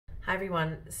Hi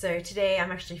everyone, so today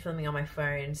I'm actually filming on my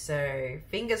phone, so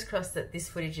fingers crossed that this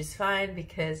footage is fine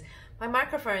because my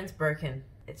microphone's broken.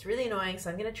 It's really annoying, so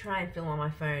I'm going to try and film on my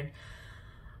phone.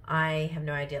 I have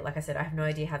no idea, like I said, I have no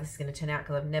idea how this is going to turn out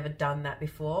because I've never done that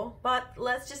before, but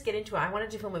let's just get into it. I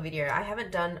wanted to film a video. I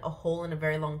haven't done a haul in a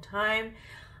very long time.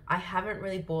 I haven't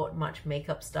really bought much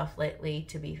makeup stuff lately,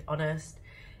 to be honest,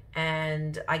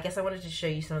 and I guess I wanted to show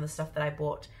you some of the stuff that I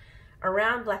bought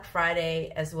around Black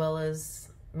Friday as well as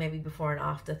maybe before and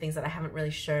after, things that I haven't really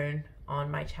shown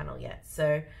on my channel yet.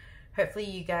 So hopefully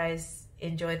you guys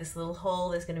enjoy this little haul.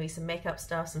 There's going to be some makeup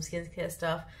stuff, some skincare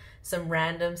stuff, some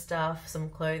random stuff, some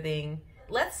clothing.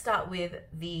 Let's start with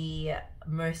the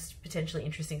most potentially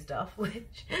interesting stuff,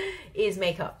 which is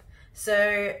makeup.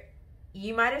 So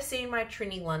you might have seen my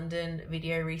Trinny London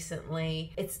video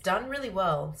recently. It's done really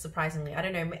well, surprisingly. I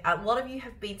don't know, a lot of you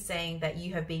have been saying that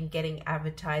you have been getting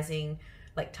advertising,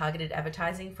 like targeted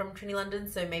advertising from Trinny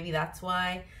London, so maybe that's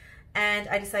why. And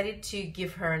I decided to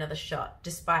give her another shot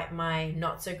despite my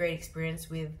not so great experience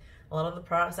with a lot of the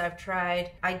products I've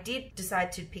tried. I did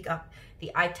decide to pick up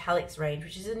the Eyetallics range,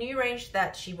 which is a new range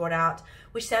that she brought out,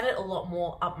 which sounded a lot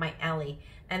more up my alley.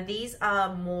 And these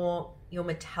are more your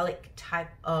metallic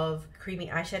type of creamy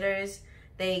eyeshadows.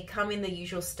 They come in the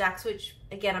usual stacks, which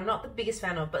again, I'm not the biggest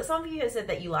fan of, but some of you have said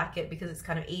that you like it because it's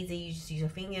kind of easy, you just use your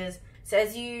fingers. So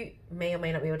as you may or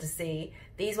may not be able to see,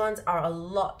 these ones are a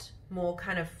lot more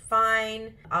kind of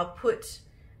fine. I'll put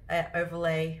an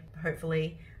overlay,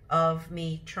 hopefully, of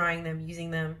me trying them,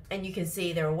 using them, and you can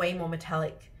see they're way more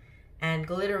metallic and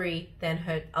glittery than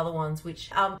her other ones, which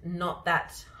are not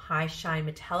that high shine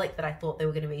metallic that I thought they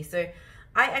were going to be. So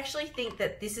I actually think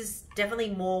that this is definitely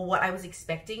more what I was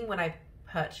expecting when I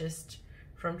purchased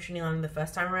from Trinny London the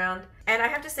first time around. And I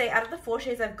have to say, out of the 4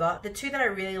 shades I've got, the 2 that I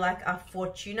really like are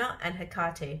Fortuna and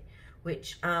Hekate,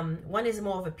 which one is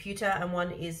more of a pewter and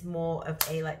one is more of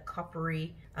a like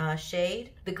coppery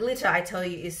shade. The glitter, I tell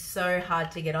you, is so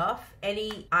hard to get off.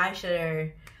 Any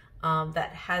eyeshadow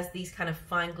that has these kind of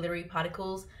fine glittery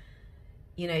particles,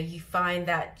 you know, you find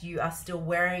that you are still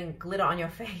wearing glitter on your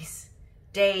face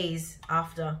days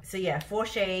after. So yeah, 4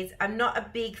 shades. I'm not a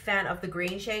big fan of the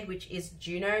green shade, which is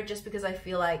Juno, just because I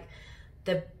feel like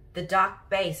the dark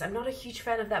base, I'm not a huge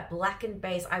fan of that blackened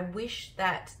base. I wish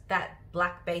that that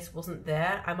black base wasn't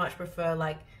there. I much prefer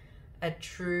like a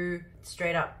true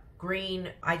straight up green.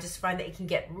 I just find that it can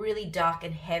get really dark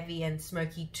and heavy and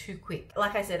smoky too quick.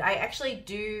 Like I said, I actually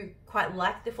do quite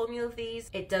like the formula of these.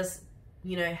 It does,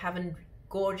 you know, have a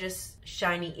gorgeous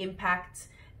shiny impact,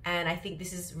 and I think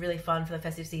this is really fun for the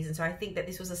festive season. So I think that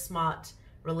this was a smart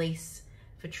release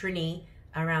for Trinny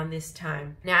around this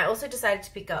time. Now I also decided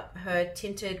to pick up her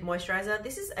tinted moisturizer.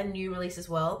 This is a new release as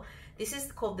well. This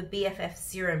is called the BFF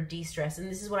Serum De-Stress, and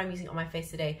this is what I'm using on my face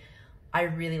today. I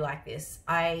really like this.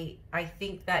 I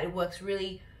think that it works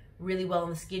really, really well on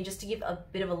the skin, just to give a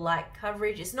bit of a light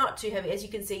coverage. It's not too heavy. As you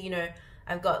can see, you know,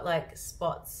 I've got like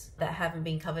spots that haven't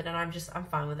been covered, and I'm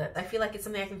fine with it. I feel like it's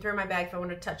something I can throw in my bag if I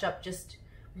want to touch up just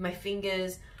with my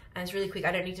fingers, and it's really quick.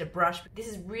 I don't need to brush. This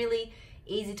is really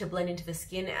easy to blend into the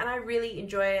skin, and I really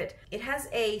enjoy it. It has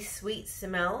a sweet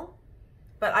smell,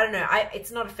 but I don't know,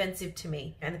 it's not offensive to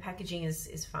me, and the packaging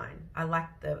is fine. I like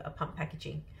a pump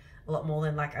packaging a lot more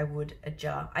than like I would a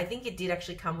jar. I think it did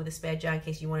actually come with a spare jar in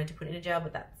case you wanted to put it in a jar,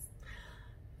 but that's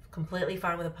completely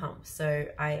fine with a pump. So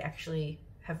I actually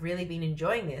have really been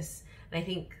enjoying this, and I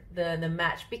think the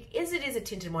match, because it is a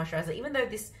tinted moisturizer, even though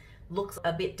this looks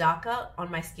a bit darker on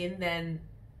my skin than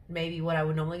maybe what I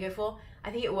would normally go for, I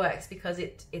think it works because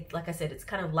it like I said, it's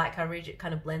kind of light coverage, it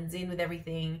kind of blends in with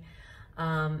everything,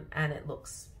 and it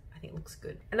looks, I think it looks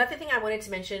good. Another thing I wanted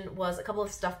to mention was a couple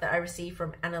of stuff that I received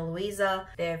from Ana Luisa.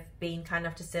 They've been kind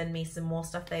enough to send me some more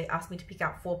stuff. They asked me to pick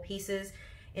out 4 pieces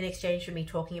in exchange for me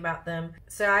talking about them.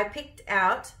 So I picked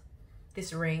out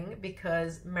this ring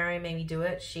because Mariam made me do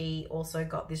it. She also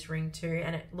got this ring too,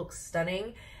 and it looks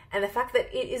stunning. And the fact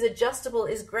that it is adjustable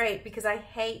is great because I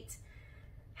hate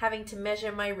having to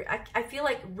measure my, I feel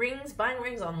like buying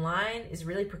rings online is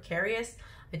really precarious.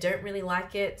 I don't really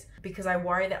like it because I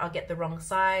worry that I'll get the wrong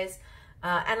size.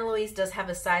 Ana Luisa does have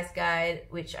a size guide,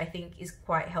 which I think is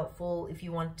quite helpful if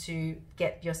you want to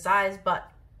get your size, but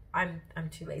I'm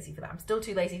too lazy for that. I'm still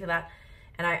too lazy for that.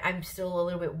 And I'm still a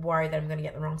little bit worried that I'm going to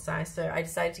get the wrong size. So I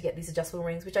decided to get these adjustable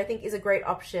rings, which I think is a great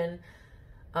option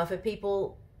for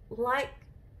people like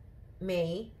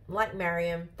me, like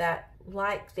Mariam, that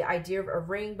like the idea of a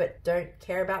ring but don't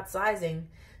care about sizing.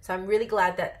 So I'm really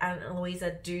glad that Ana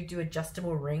Luisa do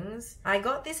adjustable rings. I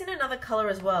got this in another color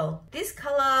as well. This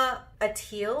color, a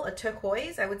teal, a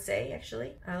turquoise, I would say,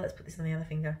 actually. Let's put this on the other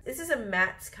finger. This is a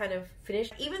matte kind of finish.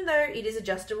 Even though it is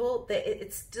adjustable,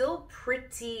 it's still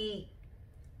pretty,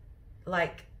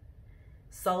 like,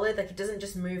 solid. Like, it doesn't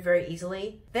just move very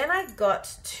easily. Then I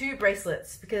got 2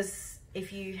 bracelets because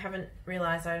if you haven't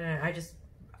realized, I don't know,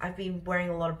 I've been wearing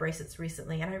a lot of bracelets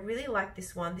recently and I really like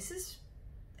this one. This is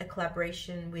a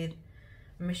collaboration with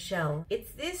Michelle.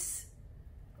 It's this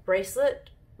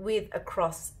bracelet with a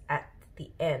cross at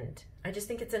the end. I just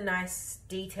think it's a nice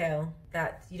detail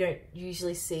that you don't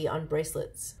usually see on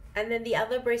bracelets. And then the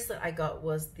other bracelet I got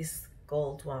was this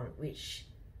gold one, which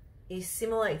is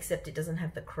similar except it doesn't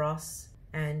have the cross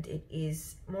and it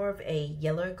is more of a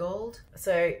yellow gold.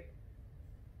 So,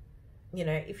 you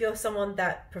know, if you're someone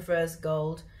that prefers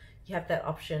gold, you have that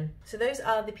option. So those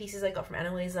are the pieces I got from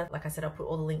Ana Luisa. Like I said, I'll put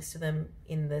all the links to them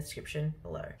in the description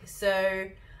below. So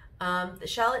the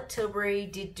Charlotte Tilbury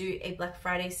did do a Black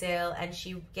Friday sale and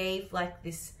she gave like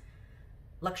this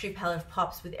luxury palette of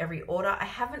pops with every order. I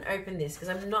haven't opened this because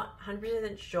I'm not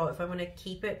 100% sure if I'm going to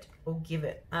keep it or give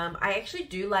it. I actually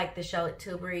do like the Charlotte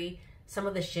Tilbury, some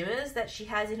of the shimmers that she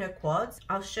has in her quads.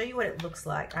 I'll show you what it looks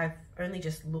like. I've only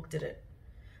just looked at it.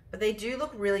 But they do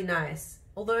look really nice.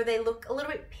 Although they look a little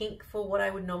bit pink for what I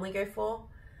would normally go for.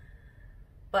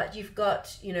 But you've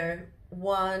got, you know,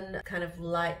 one kind of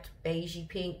light beigey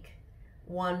pink,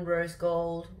 one rose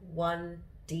gold, one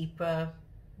deeper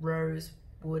rose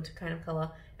wood kind of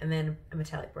color, and then a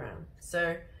metallic brown.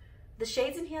 So the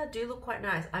shades in here do look quite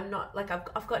nice. I'm not, like,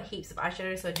 I've got heaps of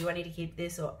eyeshadow, so do I need to keep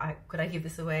this or could I give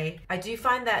this away? I do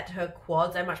find that her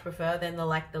quads I much prefer than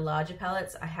the larger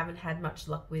palettes. I haven't had much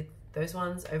luck with those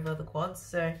ones over the quads,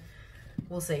 so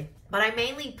we'll see. But I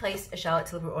mainly placed a Charlotte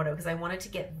Tilbury order because I wanted to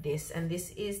get this, and this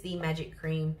is the Magic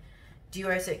Cream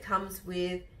Duo. So it comes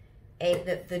with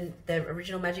the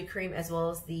original Magic Cream as well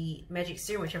as the Magic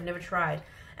Serum, which I've never tried.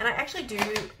 And I actually do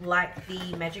like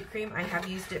the Magic Cream. I have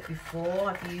used it before.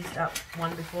 I've used up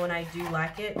one before and I do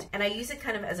like it. And I use it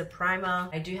kind of as a primer.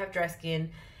 I do have dry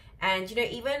skin. And you know,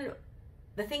 even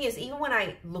the thing is, even when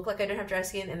I look like I don't have dry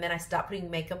skin and then I start putting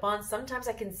makeup on, sometimes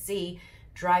I can see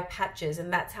dry patches,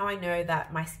 and that's how I know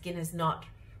that my skin has not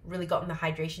really gotten the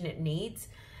hydration it needs.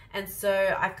 And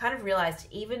so I've kind of realized,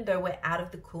 even though we're out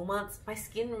of the cool months, my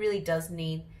skin really does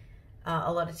need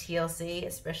a lot of TLC,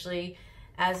 especially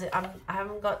as I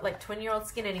haven't got like 20-year-old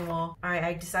skin anymore.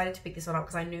 I decided to pick this one up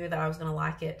because I knew that I was going to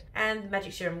like it. And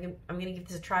Magic Serum, I'm going to give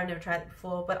this a try. I've never tried it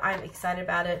before, but I'm excited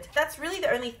about it. That's really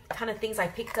the only kind of things I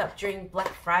picked up during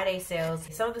Black Friday sales.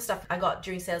 Some of the stuff I got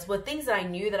during sales were things that I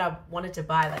knew that I wanted to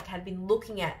buy, like had been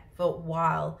looking at for a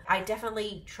while. I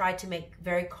definitely tried to make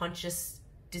very conscious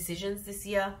decisions this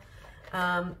year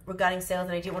regarding sales,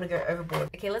 and I didn't want to go overboard.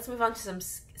 Okay, let's move on to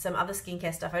some other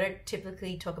skincare stuff. I don't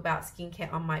typically talk about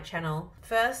skincare on my channel.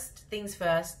 First things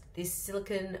first, this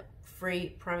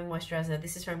Silicone-Free Priming Moisturiser.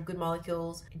 This is from Good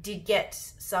Molecules. I did get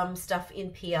some stuff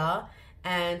in PR,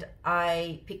 and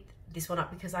I picked this one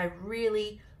up because I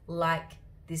really like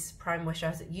this Priming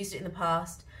Moisturiser. Used it in the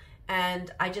past,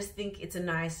 and I just think it's a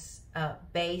nice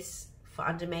base for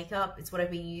under makeup. It's what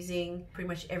I've been using pretty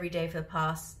much every day for the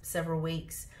past several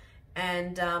weeks.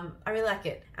 And I really like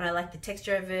it, and I like the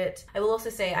texture of it. I will also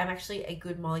say I'm actually a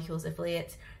Good Molecules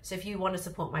affiliate, so if you want to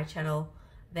support my channel,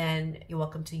 then you're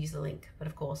welcome to use the link, but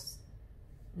of course,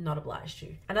 not obliged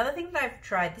to. Another thing that I've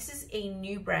tried, this is a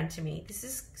new brand to me. This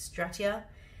is Stratia,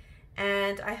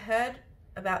 and I heard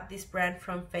about this brand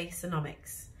from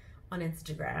Faceonomics on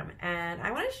Instagram, and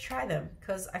I wanted to try them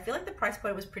because I feel like the price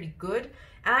point was pretty good,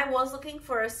 and I was looking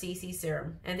for a CC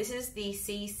serum, and this is the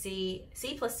C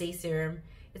plus C serum.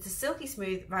 It's a silky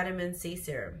smooth vitamin C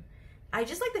serum. I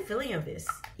just like the feeling of this.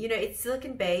 You know, it's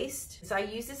silicone based, so I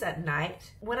use this at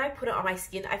night. When I put it on my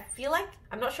skin, I feel like,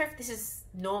 I'm not sure if this is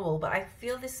normal, but I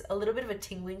feel this a little bit of a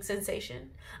tingling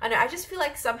sensation. I know, I just feel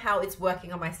like somehow it's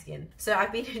working on my skin. So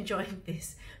I've been enjoying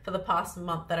this for the past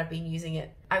month that I've been using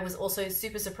it. I was also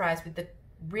super surprised with the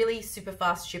really super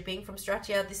fast shipping from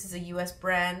Stratia. This is a US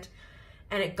brand,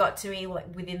 and it got to me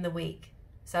like within the week.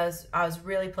 So I was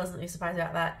really pleasantly surprised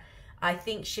about that. I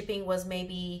think shipping was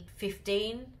maybe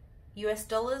 $15 US,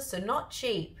 so not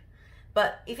cheap.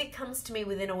 But if it comes to me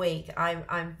within a week,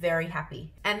 I'm very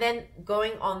happy. And then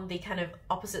going on the kind of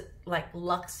opposite, like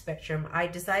luxe spectrum, I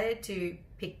decided to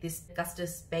pick this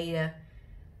Gustus Beta,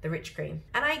 the Rich Cream.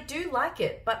 And I do like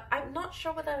it, but I'm not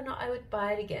sure whether or not I would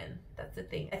buy it again. That's the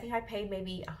thing. I think I paid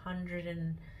maybe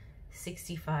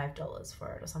 $165 for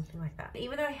it or something like that.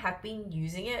 Even though I have been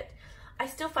using it, I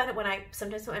still find that when I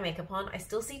sometimes put my makeup on, I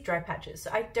still see dry patches.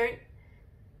 So I don't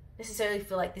necessarily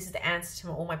feel like this is the answer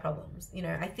to all my problems. You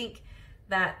know, I think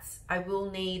that I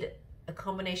will need a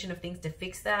combination of things to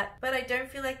fix that, but I don't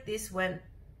feel like this went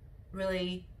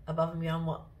really above and beyond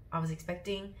what I was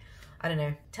expecting. I don't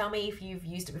know. Tell me if you've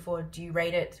used it before. Do you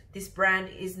rate it? This brand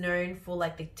is known for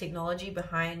like the technology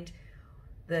behind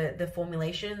the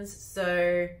formulations.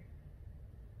 So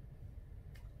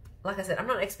like I said, I'm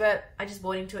not an expert. I just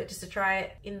bought into it just to try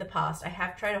it. In the past, I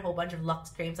have tried a whole bunch of Luxe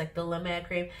creams, like the La Mer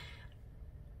cream.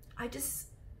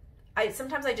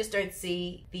 Sometimes I just don't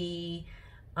see the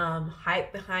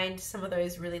hype behind some of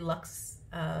those really luxe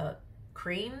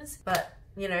creams, but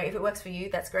you know, if it works for you,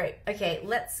 that's great. Okay,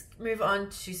 let's move on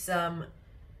to some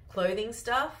clothing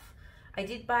stuff. I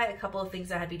did buy a couple of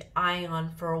things I had been eyeing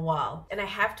on for a while, and I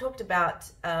have talked about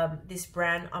this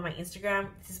brand on my Instagram.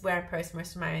 This is where I post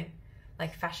most of my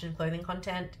like fashion clothing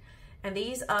content, and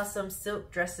these are some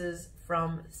silk dresses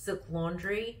from Silk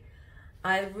Laundry.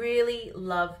 I really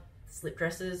love slip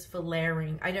dresses for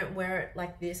layering. I don't wear it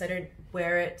like this. I don't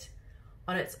wear it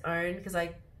on its own because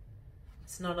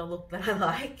it's not a look that I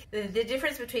like. The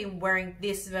difference between wearing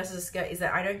this versus a skirt is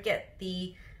that I don't get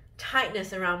the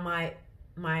tightness around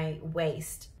my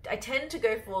waist. I tend to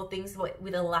go for things with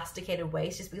elasticated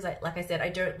waist just because, like I said, I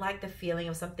don't like the feeling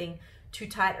of something too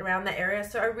tight around that area.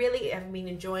 So I really have been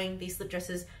enjoying these slip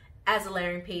dresses as a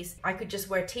layering piece. I could just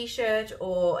wear a t-shirt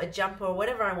or a jumper or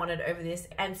whatever I wanted over this,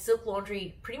 and Silk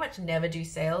Laundry pretty much never do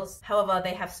sales. However,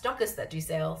 they have stockists that do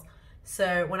sales.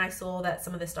 So when I saw that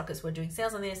some of the stockists were doing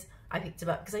sales on this, I picked it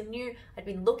up because I knew I'd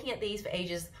been looking at these for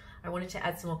ages. I wanted to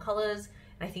add some more colors,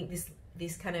 and I think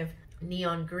this kind of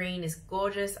neon green is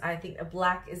gorgeous. I think a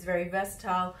black is very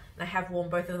versatile, and I have worn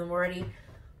both of them already.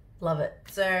 Love it.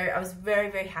 So I was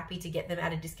very, very happy to get them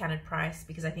at a discounted price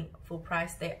because I think full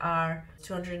price they are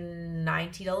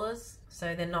 $290.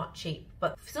 So they're not cheap,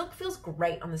 but silk feels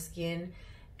great on the skin,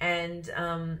 and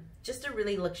just a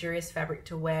really luxurious fabric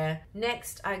to wear.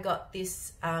 Next, I got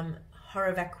this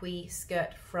Vacui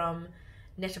skirt from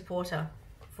Net-a-Porter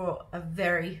for a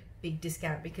very big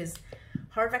discount because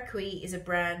Vacui is a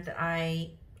brand that I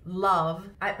love,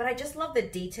 but I just love the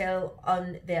detail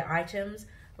on their items.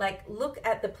 Like, look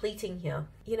at the pleating here.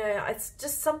 You know, it's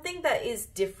just something that is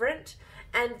different,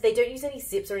 and they don't use any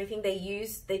zips or anything.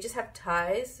 They just have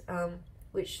ties,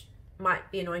 which might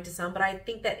be annoying to some, but I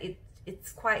think that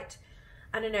it's quite,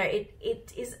 I don't know,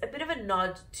 it is a bit of a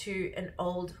nod to an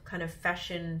old kind of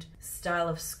fashioned style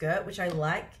of skirt, which I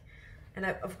like. And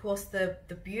of course the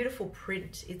beautiful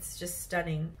print, it's just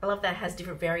stunning. I love that it has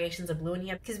different variations of blue in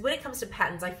here, because when it comes to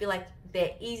patterns, I feel like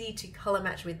they're easy to color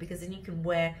match with, because then you can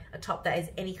wear a top that is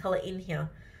any color in here,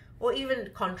 or even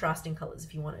contrasting colors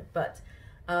if you wanted. But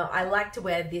I like to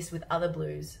wear this with other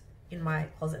blues in my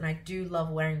closet, and I do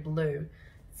love wearing blue.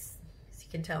 As you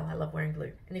can tell, I love wearing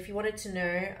blue. And if you wanted to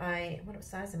know, what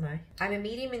size am I? I'm a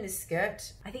medium in this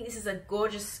skirt. I think this is a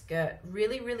gorgeous skirt.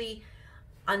 Really, really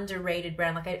underrated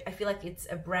brand. Like I feel like it's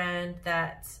a brand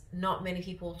that not many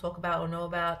people talk about or know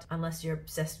about unless you're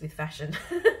obsessed with fashion.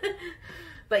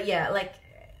 But yeah, like,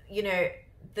 you know,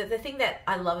 the thing that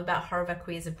I love about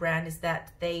Vacui as a brand is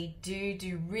that they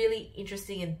do really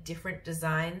interesting and different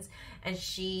designs, and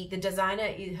the designer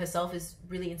herself is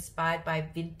really inspired by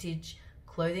vintage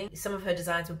clothing. Some of her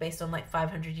designs were based on like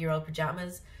 500-year-old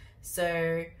pajamas,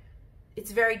 so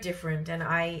it's very different, and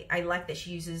I like that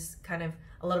she uses kind of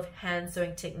a lot of hand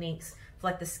sewing techniques for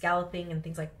like the scalloping and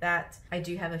things like that. I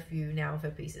do have a few now of her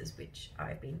pieces, which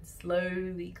I've been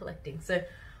slowly collecting. So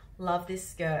love this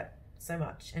skirt so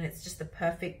much, and it's just the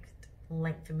perfect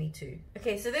length for me too.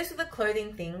 Okay, so those are the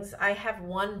clothing things. I have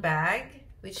one bag,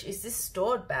 which is this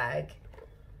Staud bag.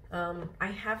 I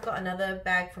have got another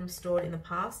bag from Staud in the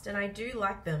past, and I do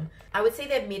like them. I would say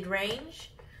they're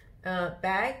mid-range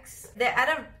bags. They're at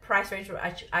a price range where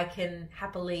I can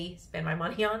happily spend my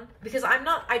money on, because I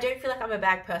don't feel like I'm a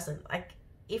bag person. Like,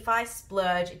 if I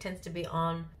splurge, it tends to be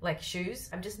on like shoes.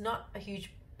 I'm just not a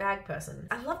huge bag person.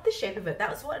 I love the shape of it.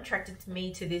 That was what attracted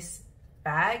me to this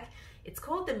bag. It's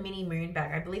called the Mini Moon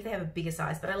bag. I believe they have a bigger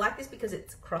size, but I like this because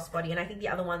it's crossbody, and I think the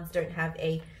other ones don't have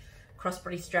a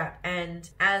crossbody strap, and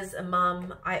as a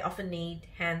mum I often need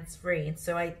hands-free, and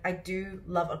so I do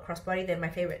love a crossbody. They're my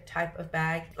favorite type of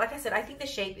bag. Like I said, I think the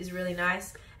shape is really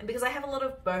nice, and because I have a lot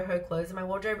of boho clothes in my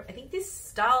wardrobe, I think this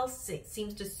style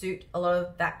seems to suit a lot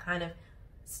of that kind of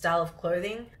style of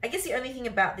clothing. I guess the only thing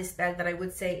about this bag that I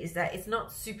would say is that it's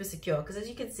not super secure, because as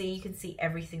you can see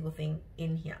every single thing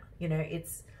in here. You know,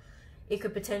 it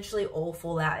could potentially all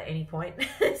fall out at any point.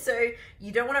 So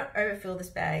you don't want to overfill this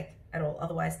bag at all,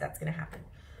 otherwise that's going to happen.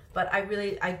 but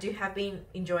I do have been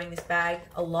enjoying this bag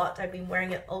a lot. I've been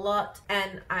wearing it a lot,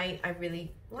 and I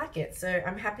really like it. So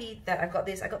I'm happy that I've got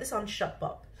this. I got this on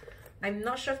Shopbop. I'm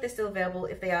not sure if they're still available.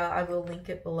 If they are, I will link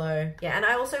it below. Yeah, and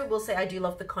I also will say I do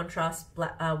love the contrast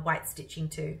black, white stitching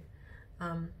too.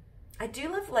 I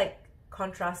do love like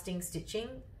contrasting stitching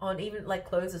on even like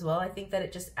clothes as well. I think that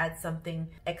it just adds something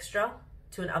extra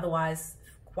to an otherwise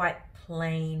quite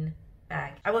plain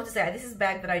bag. I want to say this is a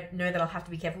bag that I know that I'll have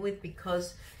to be careful with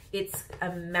because it's a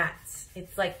matte.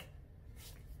 It's like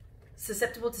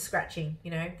susceptible to scratching, you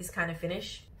know, this kind of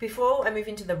finish. Before I move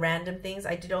into the random things,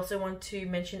 I did also want to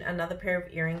mention another pair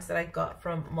of earrings that I got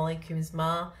from Molly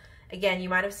Kumsma. Again, you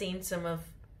might have seen some of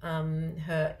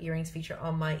her earrings feature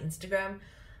on my Instagram,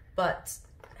 but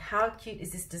how cute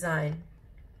is this design?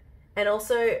 And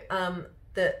also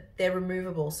they're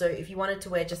removable, so if you wanted to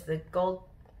wear just the gold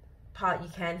part, you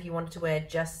can. If you wanted to wear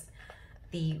just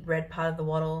the red part of the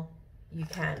wattle, you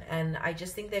can. And I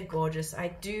just think they're gorgeous. I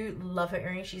do love her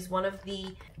earrings. She's one of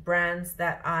the brands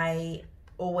that I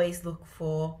always look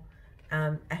for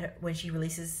when she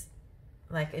releases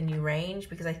like a new range,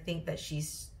 because I think that she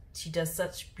does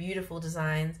such beautiful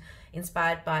designs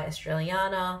inspired by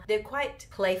Australiana. They're quite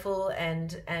playful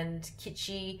and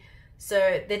kitschy, so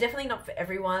they're definitely not for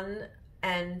everyone,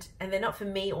 and they're not for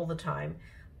me all the time.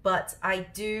 But I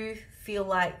do feel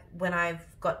like when I've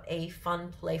got a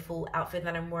fun, playful outfit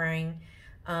that I'm wearing,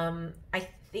 I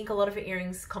think a lot of her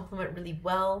earrings complement really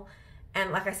well.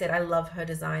 And like I said, I love her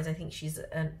designs. I think she's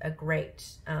a great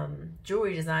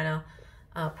jewelry designer,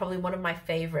 probably one of my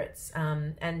favorites.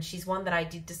 And she's one that I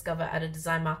did discover at a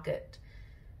design market,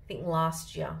 I think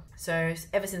last year. So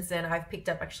ever since then, I've picked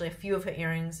up actually a few of her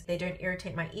earrings. They don't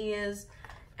irritate my ears,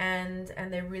 and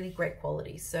they're really great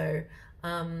quality. So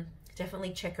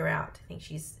definitely check her out. I think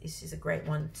she's a great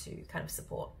one to kind of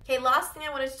support. Okay, last thing I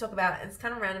wanted to talk about, and it's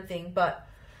kind of a random thing, but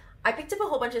I picked up a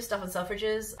whole bunch of stuff on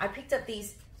Selfridges. I picked up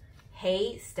these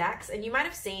hay stacks, and you might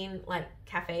have seen like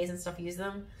cafes and stuff use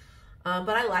them, but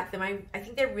I like them. I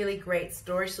think they're really great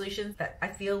storage solutions that I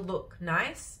feel look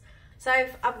nice. So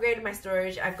I've upgraded my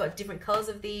storage. I've got different colors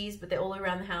of these, but they're all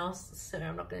around the house, so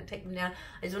I'm not going to take them down.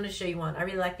 I just wanted to show you one. I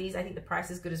really like these. I think the price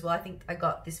is good as well. I think I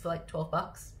got this for like 12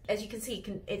 bucks. As you can see,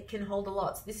 it can hold a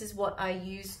lot. So this is what I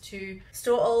use to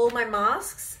store all my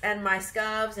masks and my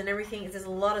scarves and everything. There's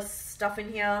a lot of stuff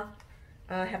in here.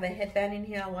 I have a headband in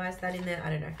here. Why is that in there?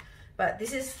 I don't know. But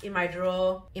this is in my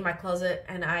drawer, in my closet,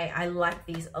 and I like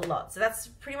these a lot. So that's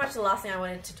pretty much the last thing I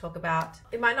wanted to talk about.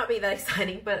 It might not be that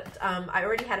exciting, but I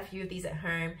already had a few of these at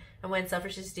home. And when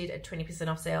Selfridges did a 20%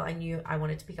 off sale, I knew I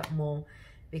wanted to pick up more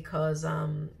because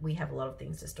we have a lot of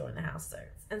things to store in the house. So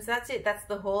that's it. That's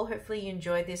the haul. Hopefully you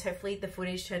enjoyed this. Hopefully the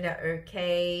footage turned out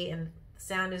okay and the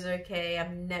sound is okay.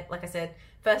 Like I said,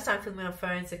 first time filming on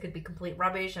phone, so it could be complete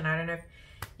rubbish. And I don't know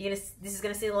if this is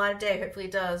going to see the light of day. Hopefully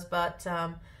it does. But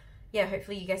yeah,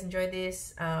 hopefully you guys enjoyed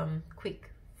this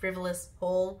quick, frivolous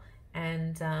haul,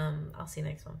 and I'll see you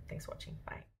next one. Thanks for watching.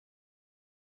 Bye.